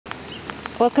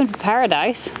Welcome to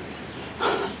paradise.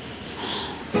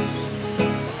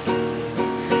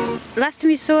 Last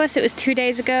time you saw us, it was 2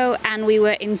 days ago, and we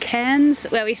were in Cairns,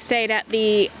 where we stayed at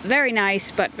the very nice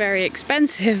but very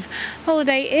expensive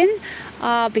Holiday Inn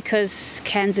because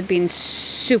Cairns had been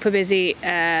super busy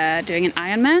doing an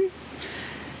Ironman.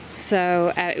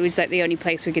 So it was like the only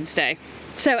place we could stay.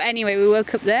 So anyway, we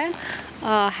woke up there,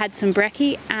 had some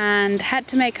brekkie, and had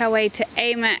to make our way to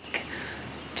AMAC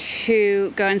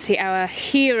to go and see our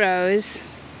heroes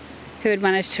who had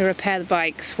managed to repair the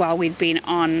bikes while we'd been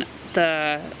on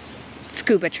the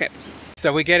scuba trip.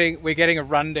 So we're getting a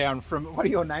rundown from, what are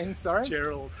your names, sorry?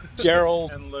 Gerald.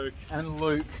 Gerald and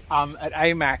Luke at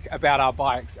AMAC about our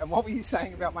bikes. And what were you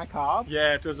saying about my carb?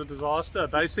 Yeah, it was a disaster.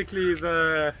 Basically,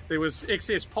 there was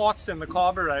excess parts in the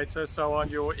carburetor, so on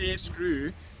your air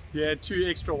screw, you had 2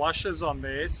 extra washers on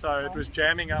there, so it was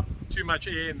jamming up too much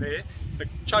air in there. The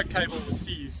choke cable was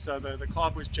seized, so the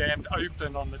carb was jammed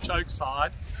open on the choke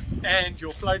side, and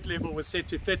your float level was set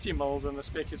to 30 mils, and the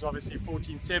spec is obviously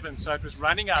 14.7, so it was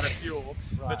running out of fuel.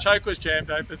 Right. The choke was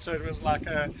jammed open, so it was like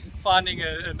finding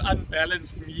an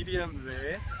unbalanced medium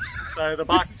there. So the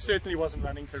bike certainly wasn't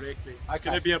running correctly. It's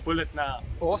going to be a bullet now.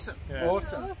 Awesome, yeah.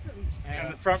 Awesome.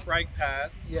 And the front brake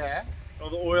pads. Yeah. All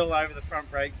the oil over the front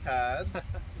brake pads.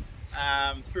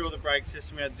 Through all the brake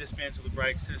system, we had to dismantle the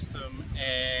brake system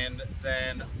and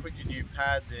then put your new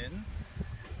pads in.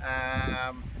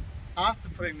 After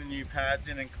putting the new pads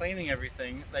in and cleaning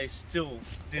everything, they still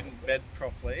didn't bed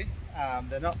properly.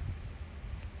 They're not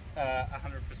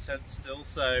 100% still,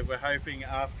 so we're hoping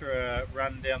after a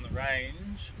run down the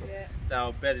range,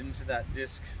 they'll bed into that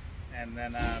disc and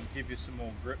then give you some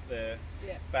more grip there.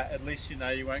 Yeah. But at least you know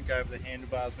you won't go over the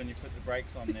handlebars when you put the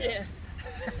brakes on there.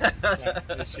 Yeah.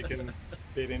 At least you can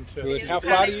bed into it. How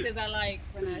far do you... I like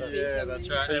when I see yeah, something. that's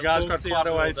right. So you guys got quite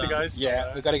a way to go.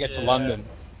 Yeah, we've got to get to London.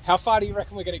 How far do you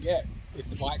reckon we're going to get with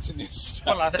the bikes in this?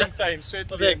 Well, I think they're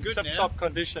certainly in tip-top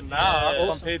condition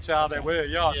now compared to how they were.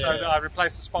 Yeah, so I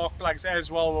replaced the spark plugs as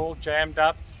well, all jammed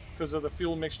up because of the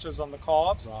fuel mixtures on the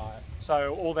carbs. Right.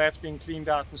 So all that's been cleaned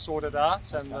out and sorted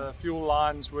out, and the fuel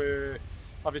lines were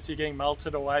obviously getting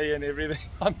melted away and everything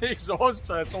on the exhaust,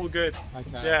 so it's all good.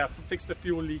 Okay. Yeah, fixed the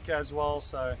fuel leak as well.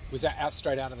 So was that out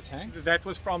straight out of the tank? That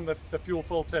was from the fuel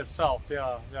filter itself.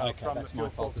 Yeah, okay, from that's the fuel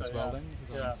my fault filter as well then,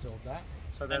 because I installed that.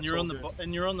 So that's and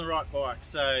you're on the right bike,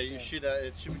 so you should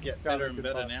it should get better and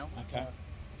better now. Okay.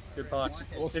 Good bikes.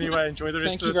 Awesome. Anyway, enjoy the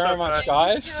rest of the trip. Thank you very much,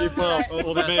 guys. Keep well.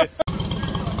 All the best.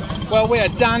 Well, we are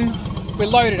done. We're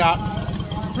loaded up.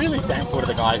 Really thankful to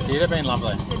the guys here. They've been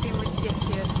lovely. They've been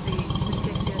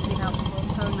ridiculously helpful.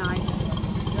 So nice.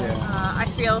 Yeah. I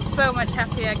feel so much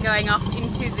happier going off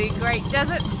into the great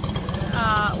desert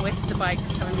with the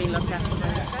bikes having been looked after by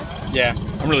those guys. Yeah,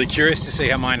 I'm really curious to see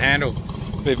how mine handles.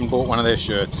 I've even bought one of their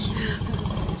shirts.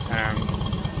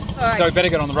 So we better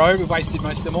get on the road. We've wasted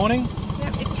most of the morning.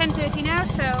 Yep, it's 10:30 now,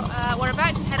 so we're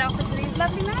about to head off into these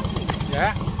lovely mountains.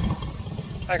 Yeah.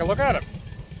 Take a look at it.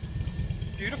 It's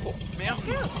beautiful.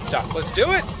 Mountains and stuff. Let's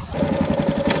do it.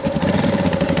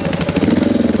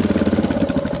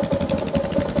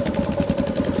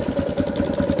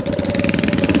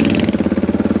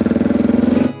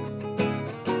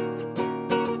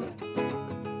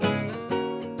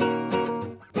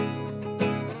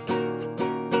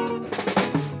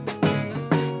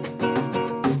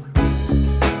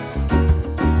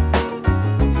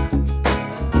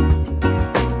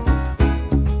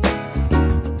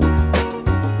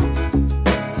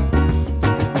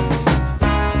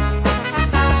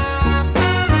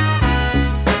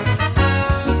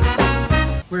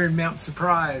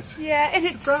 Surprise. Yeah, and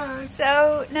it's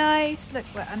so nice. Look,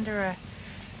 we're under a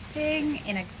thing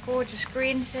in a gorgeous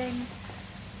green thing.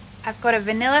 I've got a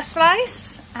vanilla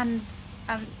slice, and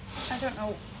I don't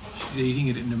know. She's eating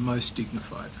it in the most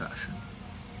dignified fashion.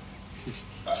 She's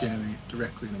jamming it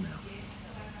directly in the mouth.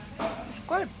 It's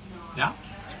good. Yeah,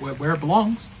 it's where it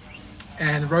belongs.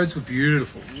 And the roads were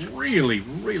beautiful. Really,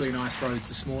 really nice roads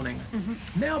this morning.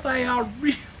 Now they are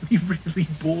really, really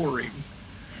boring.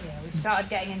 Yeah, we've started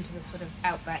getting into the sort of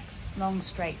outback, long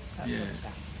straights, that sort of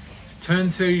stuff.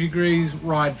 Turn 30 degrees,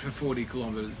 ride for 40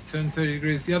 kilometres. Turn 30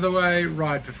 degrees the other way,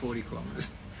 ride for 40 kilometres.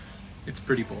 It's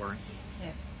pretty boring.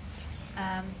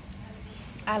 Yeah.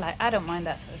 I don't mind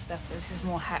that sort of stuff. This is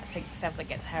more stuff that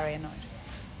gets Harry annoyed.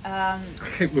 I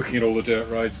keep looking at all the dirt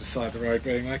roads beside the road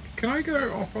being like, can I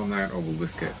go off on that or will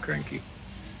this get cranky?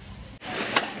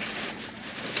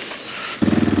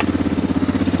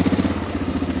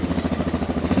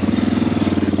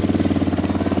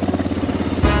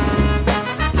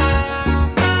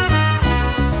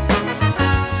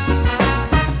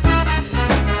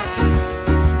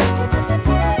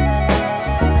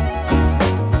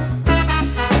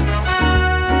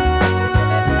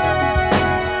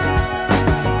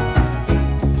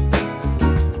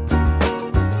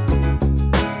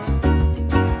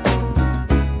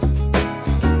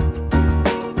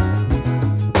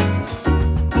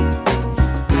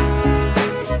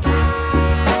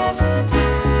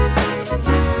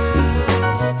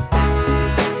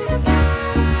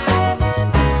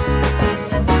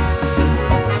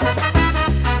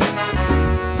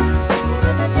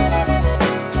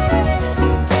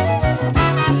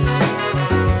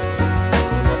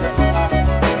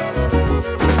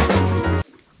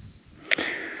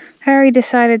 Harry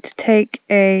decided to take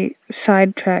a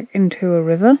sidetrack into a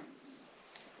river,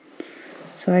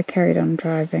 so I carried on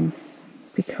driving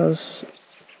because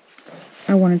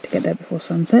I wanted to get there before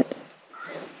sunset,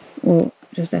 or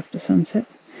just after sunset.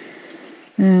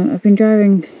 I've been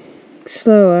driving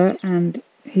slower and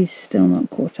he's still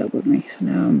not caught up with me, so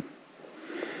now I'm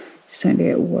starting to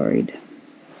get worried.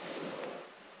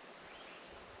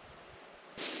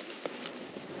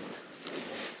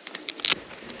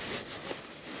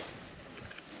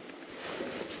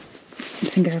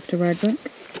 I think I have to ride back.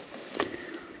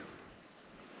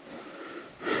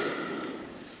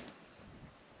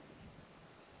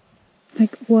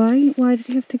 Like, why? Why did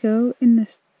he have to go in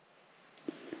this?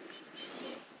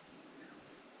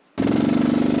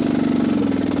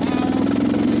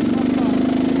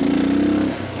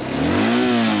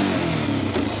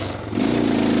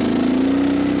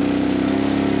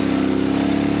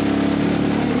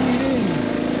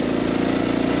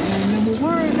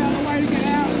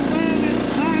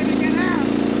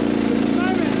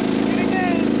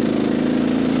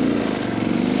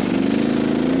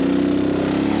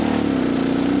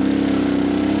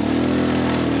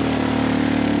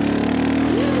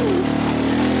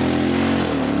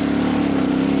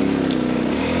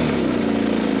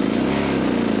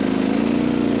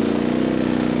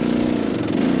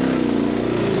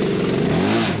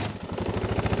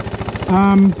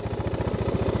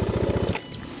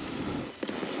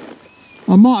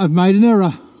 I might have made an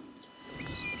error.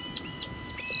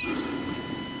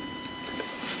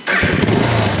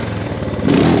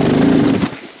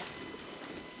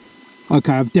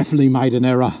 Okay, I've definitely made an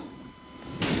error.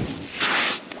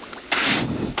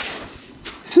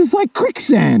 This is like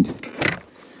quicksand.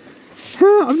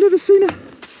 How? I've never seen a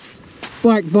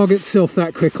bike bog itself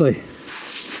that quickly.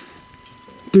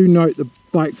 Do note the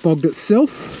bike bogged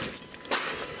itself.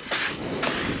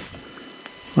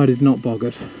 I did not bog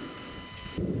it.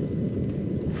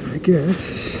 I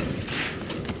guess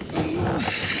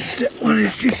step one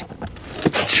is just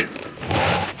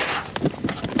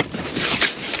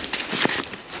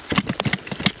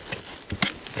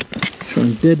try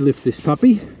and deadlift this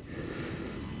puppy.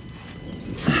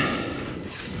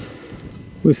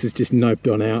 This is just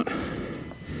noped on out.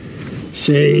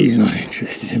 She's not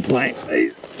interested in playing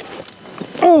these.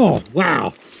 Oh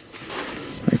wow.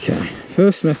 Okay,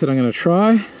 first method I'm going to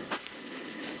try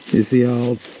is the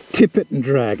old tip it and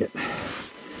drag it.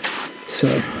 So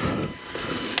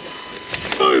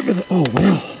over the, oh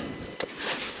wow,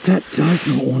 that does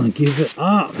not want to give it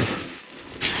up.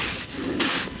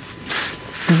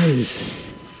 That is,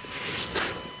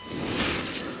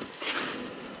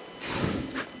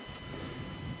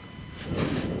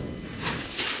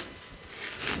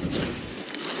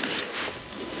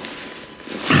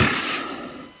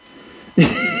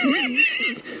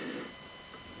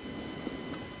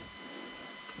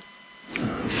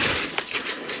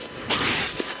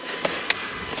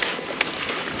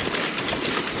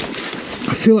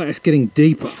 I feel like it's getting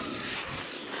deeper.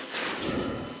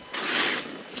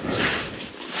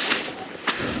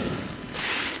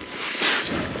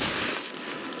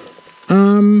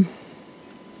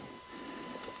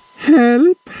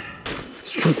 Help.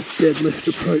 Let's try the deadlift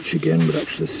approach again, but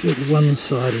actually it's sort of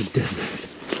one-sided deadlift.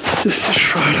 Just to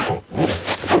try to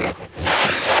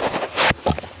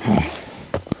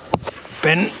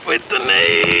bend with the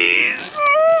knees.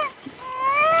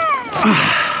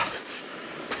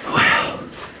 Wow.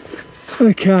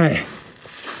 Okay.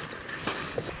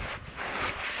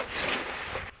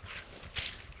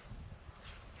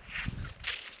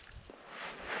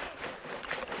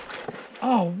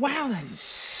 Oh wow, that is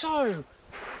so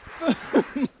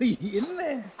firmly in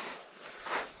there.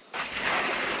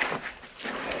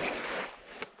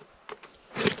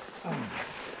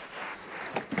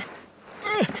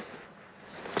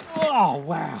 Oh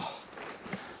wow.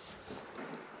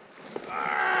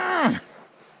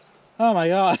 Oh my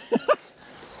god.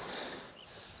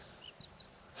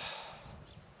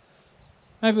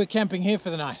 Maybe we're camping here for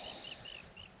the night.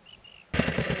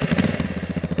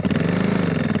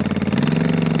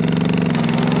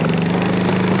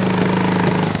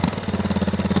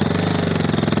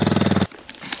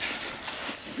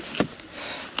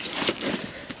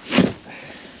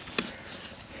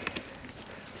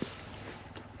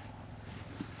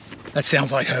 That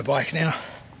sounds like her bike now.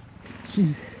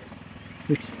 She's,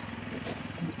 which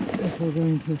we're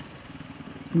going to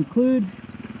conclude.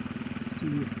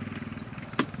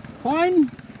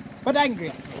 Fine, but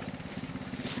angry.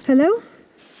 Hello?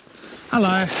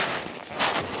 Hello.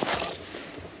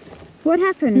 What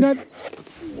happened? You know,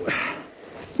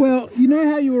 well, you know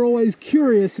how you were always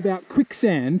curious about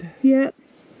quicksand? Yeah.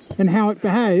 And how it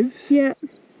behaves? Yeah.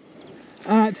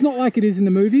 It's not like it is in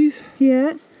the movies,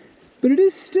 Yeah. but it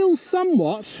is still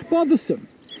somewhat bothersome.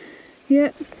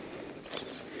 Yeah.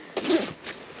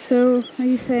 So, are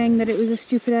you saying that it was a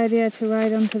stupid idea to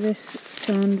ride onto this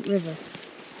sand river?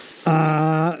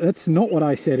 That's not what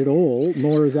I said at all,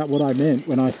 nor is that what I meant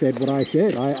when I said what I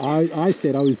said. I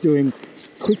said I was doing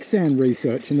quicksand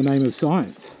research in the name of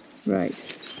science. Right.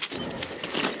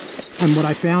 And what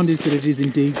I found is that it is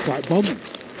indeed quite boggy.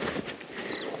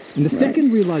 And the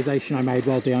second realization I made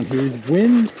while down here is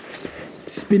when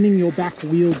spinning your back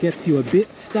wheel gets you a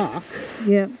bit stuck,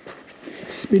 Yeah.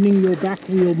 spinning your back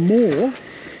wheel more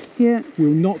Yeah.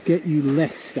 will not get you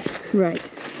less stuck. Right.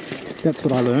 That's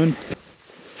what I learned.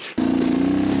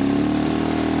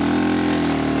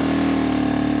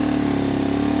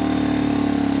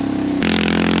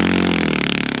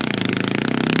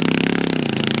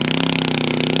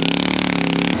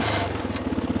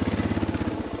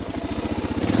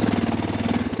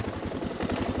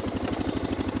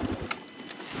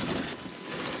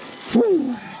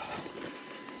 Woo.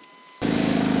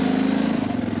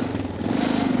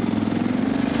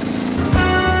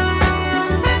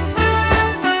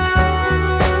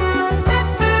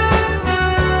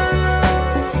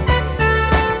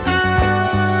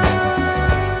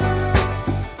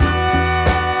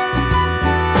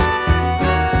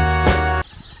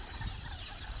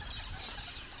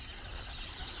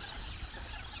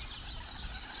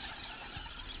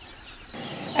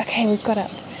 Okay, we've got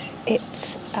up.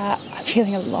 It's, I'm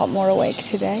feeling a lot more awake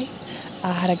today.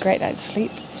 I had a great night's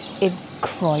sleep in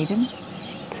Croydon.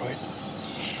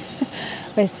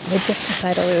 We're just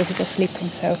beside all the other people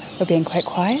sleeping, so we're being quite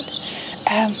quiet.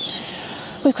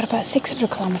 We've got about 600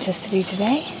 kilometres to do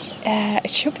today.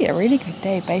 It should be a really good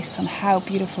day based on how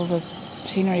beautiful the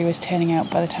scenery was turning out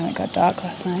by the time it got dark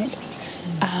last night.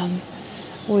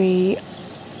 We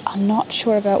are not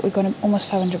sure about, we've gone almost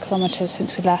 500 kilometres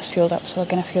since we last fueled up, so we're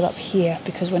going to fuel up here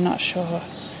because we're not sure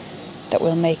that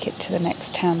we'll make it to the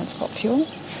next town that's got fuel.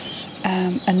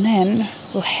 And then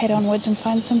we'll head onwards and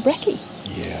find some brekkie.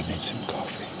 Yeah, I need some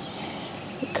coffee.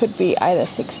 It could be either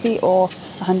 60 or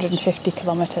 150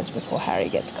 kilometres before Harry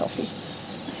gets coffee.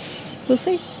 We'll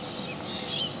see.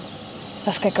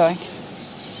 Let's get going.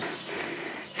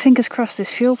 Fingers crossed this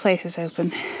fuel place is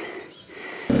open.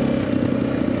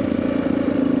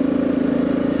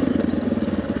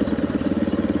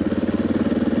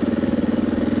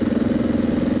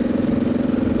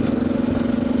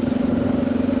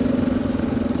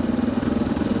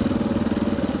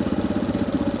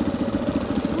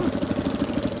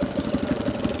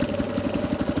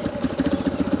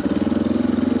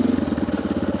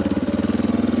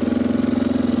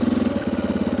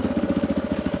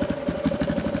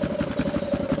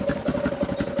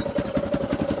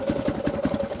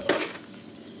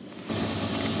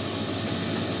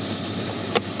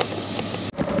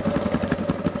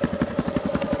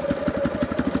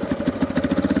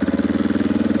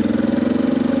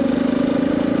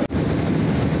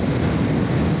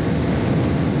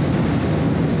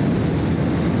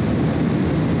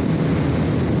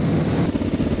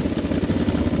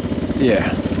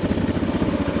 Yeah.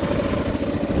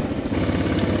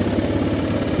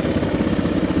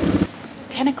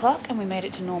 O'clock and we made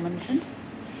it to Normanton,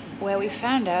 where we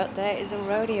found out there is a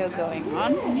rodeo going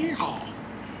on.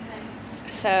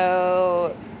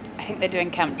 So I think they're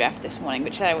doing camp draft this morning,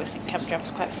 which I always think camp draft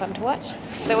is quite fun to watch.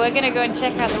 So we're going to go and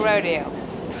check out the rodeo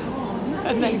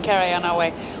and then carry on our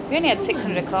way. We only had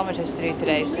 600 kilometers to do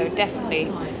today, so definitely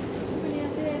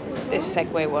this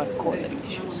Segway won't cause any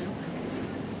issues.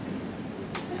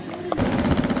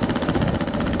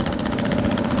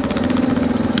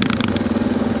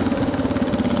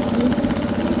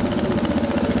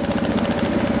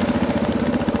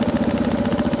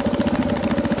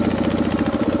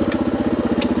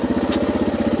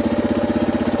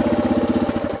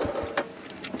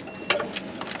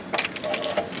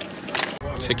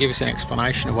 So give us an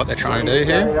explanation of what they're trying to do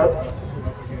here.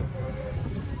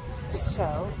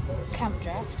 So, camp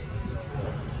draft.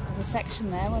 There's a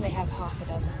section there where they have half a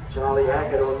dozen Charlie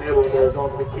Hackett on middle goes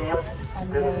on the camp.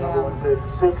 and the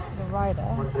rider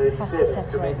has to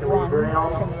separate one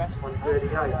from the rest of the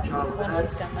pack.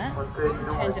 Once he's done that,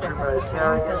 turns it a couple of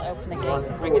times, they'll open the gates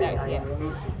and bring it out here.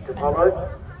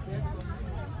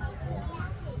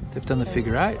 They've done the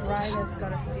figure eight. The rider's got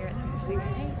to steer it through the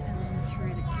figure eight and then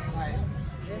through the gates.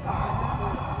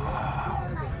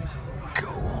 Go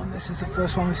on, this is the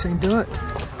first one we've seen do it.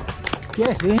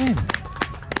 Get in.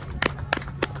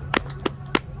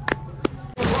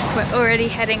 We're already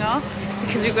heading off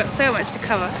because we've got so much to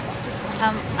cover.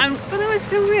 But that was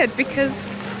so weird because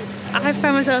I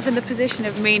found myself in the position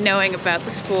of me knowing about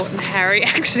the sport and Harry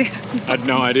actually I had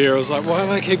no idea. I was like, why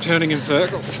do I keep turning in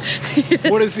circles? Yes.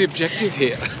 What is the objective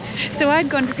here? So I'd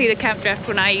gone to see the camp draft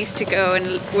when I used to go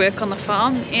and work on the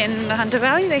farm in the Hunter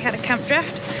Valley. They had a camp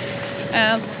draft.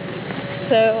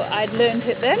 So I'd learned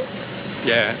it then.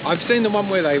 Yeah, I've seen the one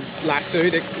where they lasso,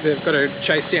 they've got to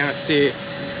chase down a steer,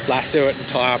 lasso it and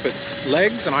tie up its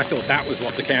legs, and I thought that was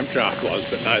what the camp draft was,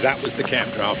 but no, that was the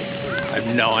camp draft. I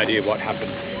have no idea what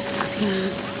happened.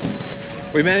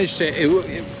 We managed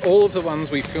to, all of the ones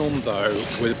we filmed though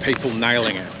were people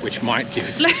nailing it, which might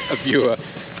give a viewer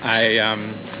a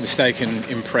mistaken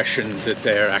impression that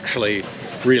they're actually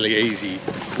really easy,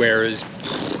 whereas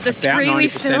about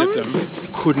 90% of them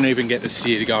couldn't even get the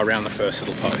steer to go around the first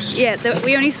little post. Yeah,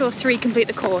 we only saw 3 complete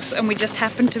the course, and we just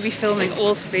happened to be filming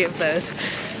all 3 of those.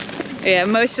 Yeah,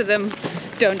 most of them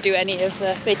don't do any of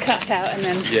the, they cut out and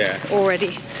then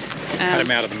already cut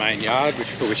them out of the main yard,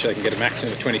 for which they can get a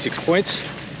maximum of 26 points,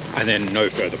 and then no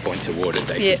further points awarded,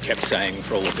 they kept saying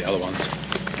for all of the other ones.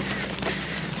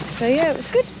 So yeah, it was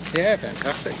good. Yeah,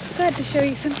 fantastic. Glad to show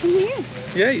you something new.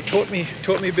 Yeah, you taught me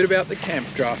a bit about the camp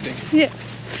drafting. Yeah.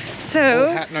 So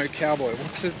all hat, no cowboy.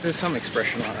 There's some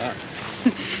expression like that.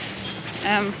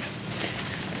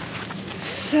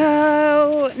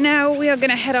 So now we are going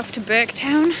to head off to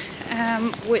Burketown,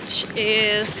 which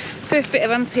is first bit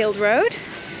of unsealed road,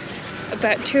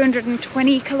 about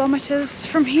 220 kilometers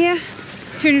from here,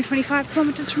 225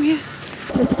 kilometers from here.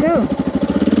 Let's go.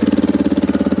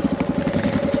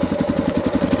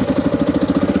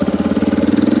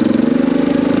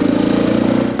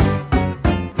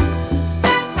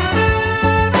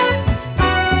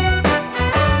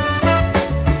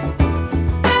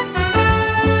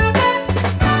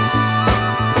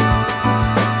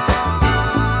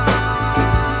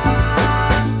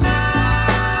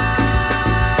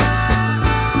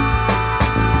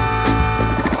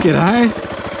 G'day.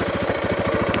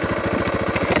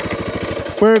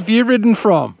 Where have you ridden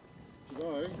from?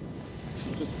 Today,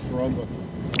 just Carumba.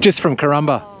 Just from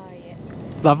Carumba. Oh, yeah.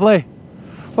 Lovely.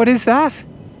 What is that?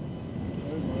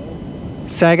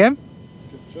 Say again?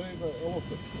 Kajiva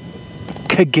elephant.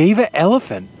 Kagiva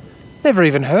elephant? Never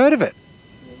even heard of it.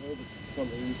 Yeah, they've come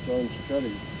to East Orange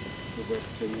Cuddy for about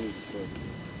 10 years.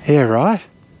 So Yeah, right.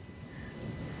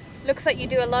 Looks like you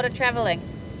do a lot of travelling.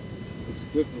 it's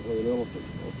definitely an elephant,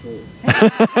 I'll tell you.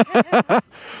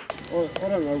 I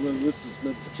don't know whether this is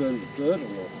meant to turn to dirt or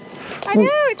not. I know,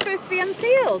 it's supposed to be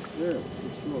unsealed. Yeah,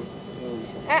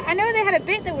 that's right. I know they had a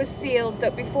bit that was sealed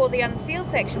before the unsealed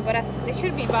section, but they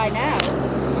should be by now. It's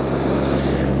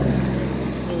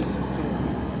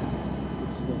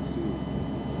not sealed.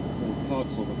 And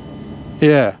parts of it.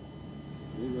 Yeah.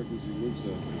 He reckons he lives out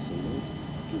there somewhere.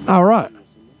 Oh, right.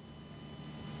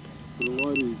 But a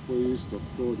lady we used to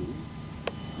Cordy,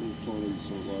 in a tiny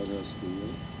sort of lighthouse thing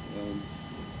there,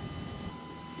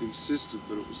 insisted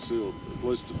that it was sealed, at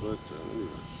least at Burketown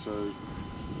anyway, so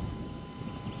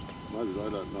maybe they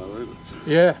don't know either.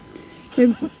 Yeah.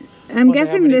 I'm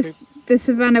guessing the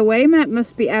Savannah Way map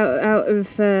must be out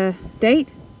of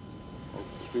date. I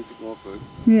think it might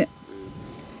be. Yeah.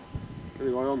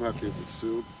 Anyway, I'm happy if it's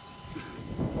sealed.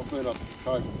 I've been up the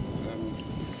Cape and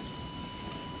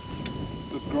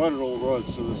they've graded all the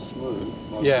roads so they're smooth.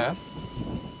 Yeah.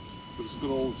 But it's got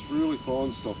all this really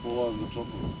fine stuff all over the top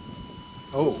of it.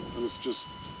 Oh. And it's just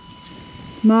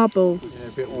Marbles. Yeah,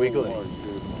 a bit wiggly. Yeah,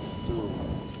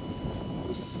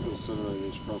 this has got a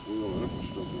 17-inch front wheel in it,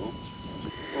 which does well.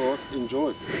 Alright,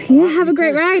 enjoy. Yeah, have a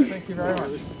great ride. Thank you very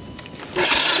much.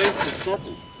 Thanks for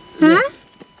stopping. Huh?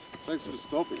 Thanks for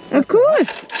stopping. Of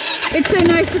course. It's so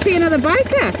nice to see another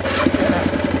biker.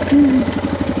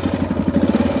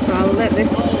 So I'll let this...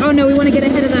 Oh no, we want to get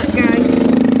ahead of that guy.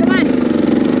 Come on.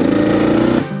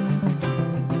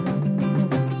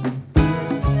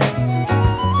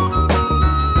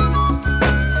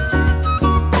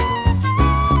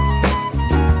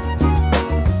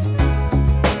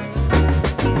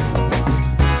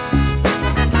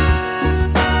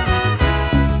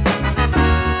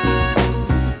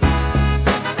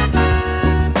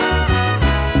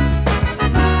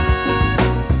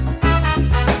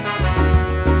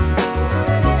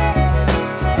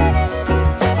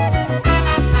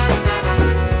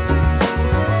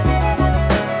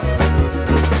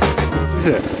 Is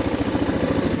it?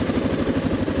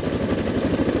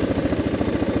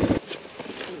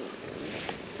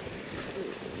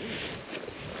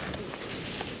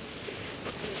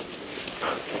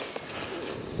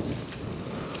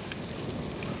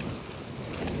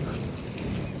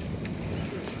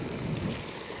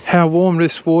 How warm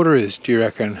this water is, do you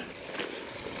reckon?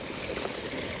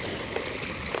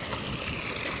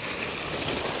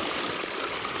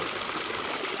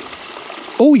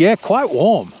 Oh yeah, quite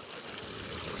warm.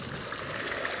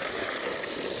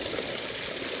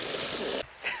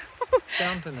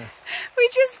 Fountainous. We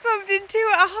just bumped into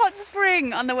a hot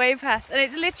spring on the way past, and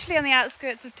it's literally on the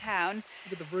outskirts of town.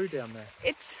 Look at the brew down there.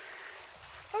 It's...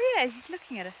 Oh yeah, he's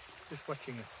looking at us. Just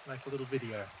watching us make a little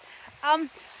video.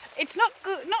 It's not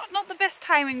good, not the best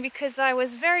timing, because I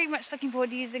was very much looking forward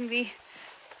to using the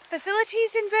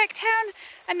facilities in Burketown,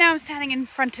 and now I'm standing in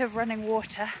front of running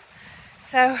water.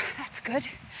 So that's good.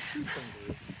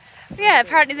 Yeah,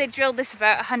 apparently they drilled this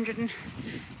about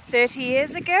 130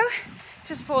 years ago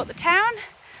to support the town,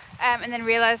 and then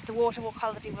realised the water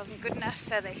quality wasn't good enough,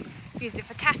 so they used it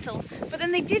for cattle. But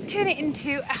then they did turn it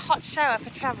into a hot shower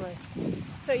for travellers.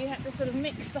 So you have to sort of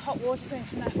mix the hot water coming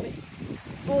from that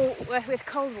with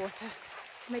cold water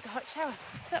to make a hot shower.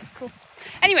 So that was cool.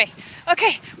 Anyway,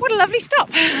 okay, what a lovely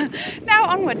stop. Now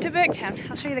onward to Burketown.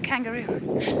 I'll show you the kangaroo.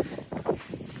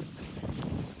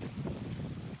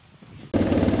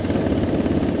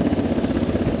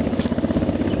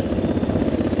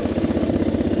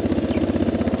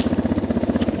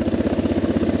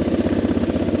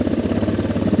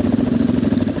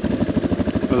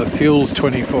 Well, the fuel's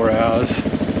 24 hours.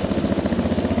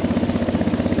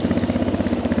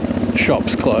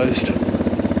 Shop's closed.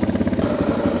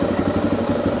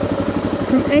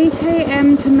 From 8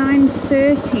 AM to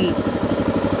 9:30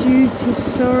 due to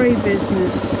sorry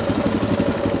business.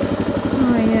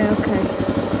 Oh yeah, okay.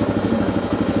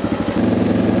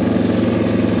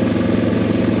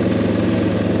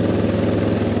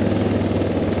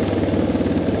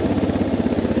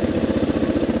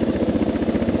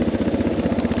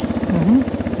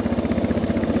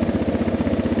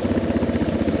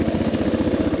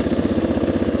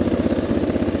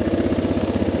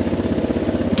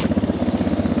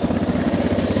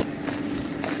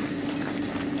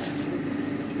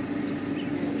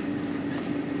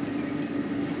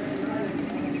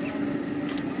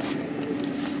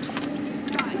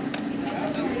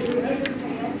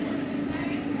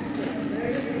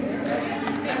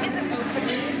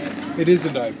 It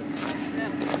isn't open.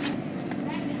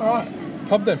 No. Alright,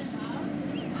 pub then.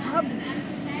 Pub.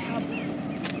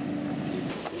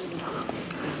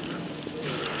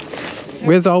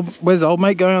 Where's old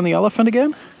mate going on the elephant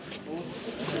again?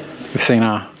 We've seen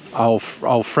our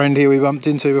old friend here we bumped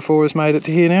into before has made it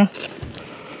to here now.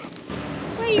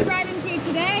 Where are you riding to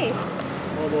today?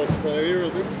 I might stay here, I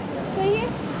think. Stay here?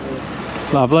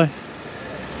 Lovely.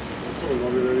 It's all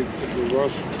lovely, really. Get the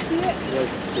rush. Yeah. Like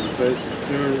some fancy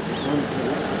steering or something.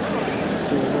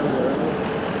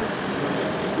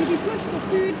 Did you push for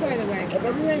food, by the way?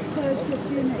 Everywhere's closed for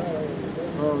funeral.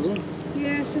 Oh, is it?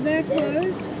 Yeah, so they're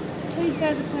closed. These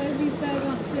guys are closed, these guys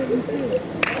aren't serving food.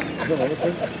 Oh,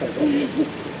 okay.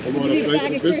 I might have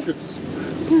baked the biscuits.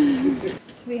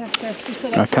 We have to just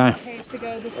sort of Okay. case to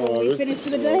go before we finish for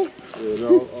the day. Yeah,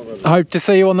 no, I'll have I hope to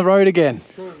see you on the road again.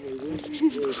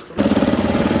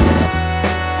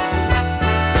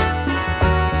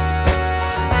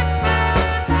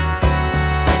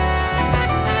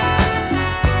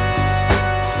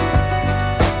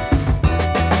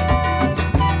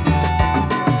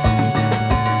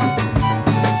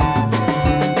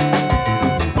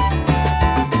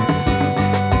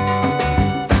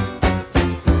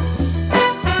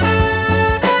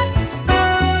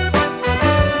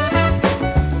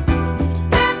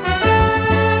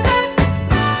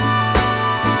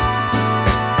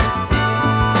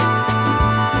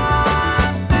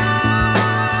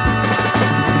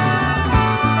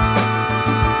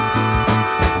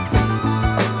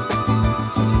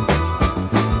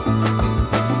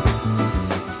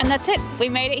 That's it, we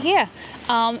made it here.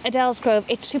 Adele's Grove,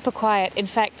 it's super quiet. In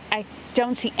fact, I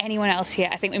don't see anyone else here.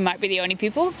 I think we might be the only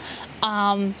people.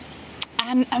 And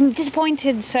I'm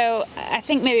disappointed, so I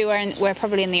think maybe we're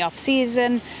probably in the off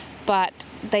season, but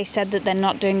they said that they're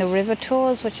not doing the river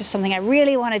tours, which is something I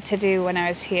really wanted to do when I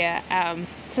was here.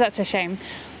 So that's a shame.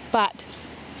 But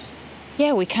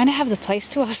yeah, we kind of have the place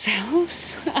to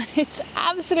ourselves. It's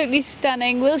absolutely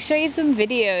stunning. We'll show you some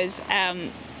videos,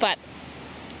 but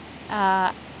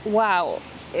wow,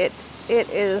 it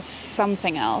is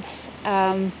something else.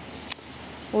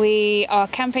 We are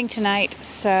camping tonight,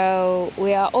 so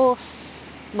we are all,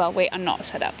 well, we are not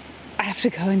set up. I have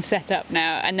to go and set up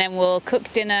now, and then we'll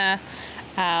cook dinner,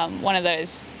 one of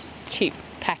those cheap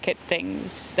packet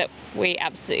things that we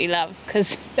absolutely love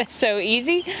because they're so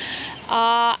easy,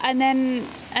 and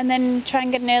then try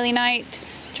and get an early night,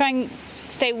 try and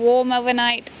stay warm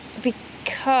overnight,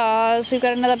 because we've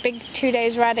got another big 2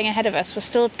 days riding ahead of us. We're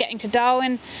still getting to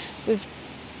Darwin. We've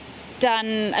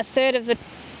done a third of the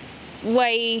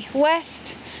way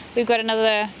west. We've got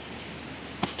another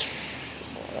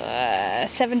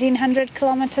 1,700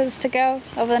 kilometers to go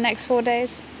over the next 4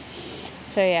 days.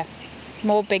 So yeah,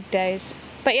 more big days.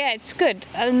 But yeah, it's good.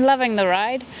 I'm loving the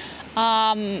ride.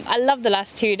 I love the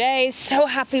last 2 days. So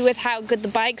happy with how good the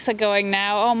bikes are going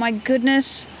now. Oh my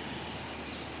goodness.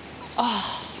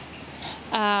 Oh.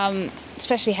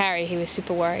 Especially Harry, he was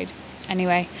super worried.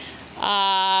 Anyway,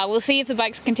 we'll see if the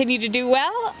bikes continue to do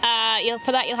well.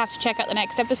 For that, you'll have to check out the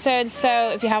next episode.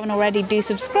 So if you haven't already, do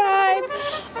subscribe.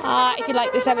 If you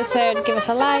like this episode, give us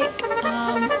a like.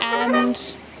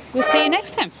 And we'll see you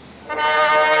next time.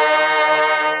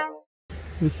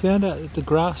 We found out that the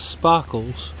grass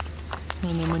sparkles,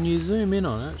 and then when you zoom in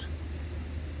on it,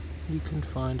 you can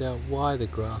find out why the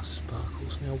grass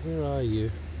sparkles. Now, where are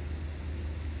you?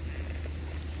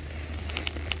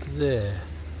 There.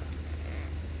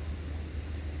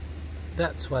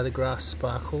 That's why the grass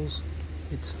sparkles.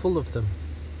 It's full of them.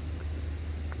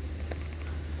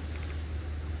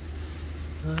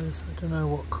 I don't know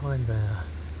what kind they are.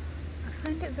 I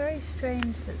find it very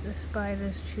strange that the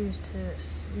spiders choose to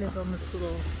live on the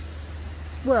floor.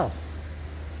 Well,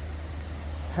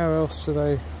 how else do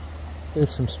they?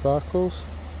 There's some sparkles.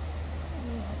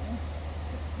 Yeah,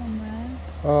 it's one there.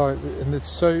 Oh, and it's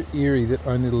so eerie that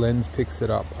only the lens picks it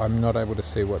up. I'm not able to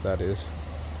see what that is.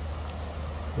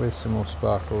 Where's some more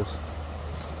sparkles?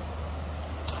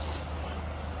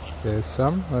 There's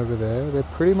some over there. They're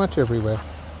pretty much everywhere.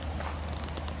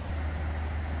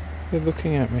 They're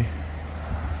looking at me.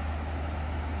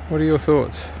 What are your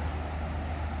thoughts?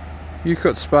 You've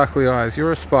got sparkly eyes.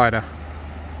 You're a spider.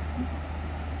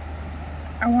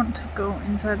 I want to go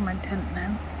inside my tent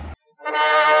now.